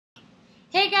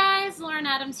Hey guys, Lauren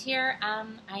Adams here.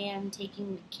 I am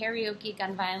taking the Karaoke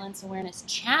Gun Violence Awareness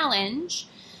Challenge.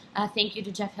 Thank you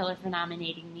to Jeff Hiller for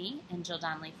nominating me and Jill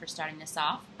Donnelly for starting this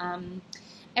off.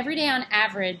 Every day on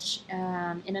average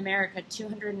in America,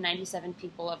 297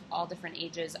 people of all different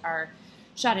ages are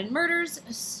shot in murders,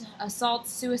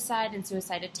 assaults, suicide and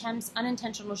suicide attempts,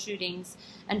 unintentional shootings,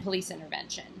 and police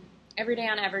intervention. Every day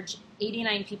on average,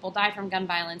 89 people die from gun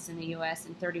violence in the U.S.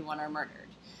 and 31 are murdered.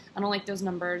 I don't like those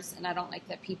numbers, and I don't like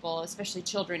that people, especially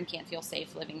children, can't feel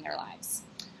safe living their lives.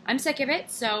 I'm sick of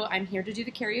it, so I'm here to do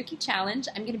the karaoke challenge.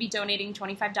 I'm going to be donating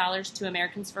 $25 to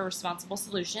Americans for Responsible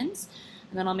Solutions,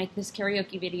 and then I'll make this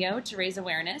karaoke video to raise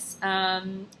awareness.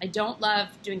 I don't love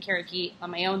doing karaoke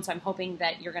on my own, so I'm hoping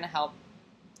that you're going to help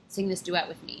sing this duet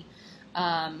with me.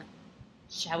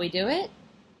 Shall we do it?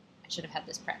 I should have had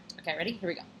this prepped. Okay, ready? Here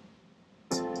we go.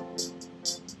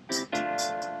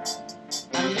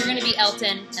 You're going to be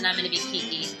Elton, and I'm going to be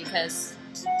Kiki, because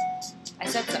I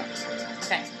said so.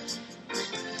 Okay.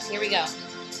 Here we go.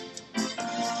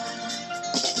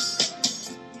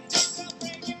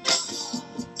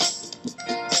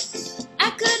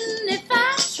 I couldn't if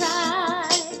I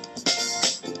tried.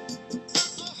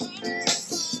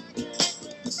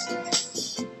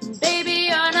 Baby,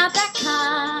 you're not that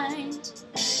kind.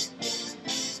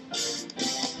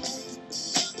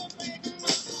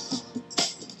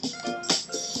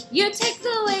 You take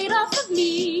the weight off of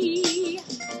me.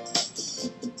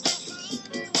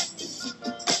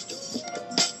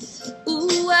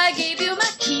 Ooh, I gave you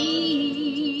my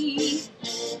key.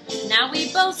 Now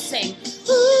we both sing.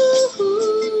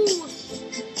 Ooh,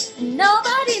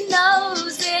 nobody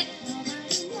knows it.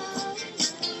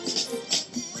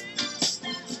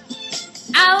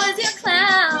 I was your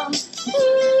clown.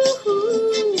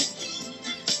 Ooh,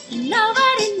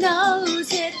 nobody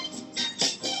knows it.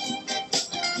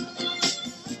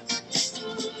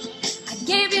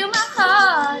 Gave you my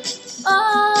heart,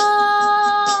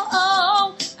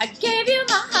 oh, I gave you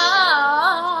my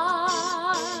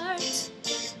heart.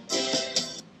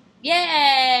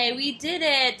 Yay, we did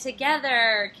it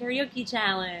together, karaoke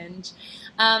challenge.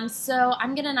 So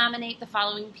I'm going to nominate the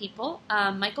following people: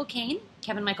 Michael Caine,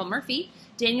 Kevin Michael Murphy,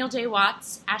 Daniel J.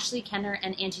 Watts, Ashley Kenner,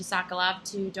 and Angie Sokolov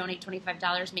to donate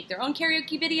 $25, make their own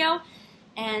karaoke video,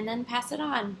 and then pass it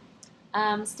on.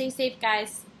 Stay safe,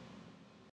 guys.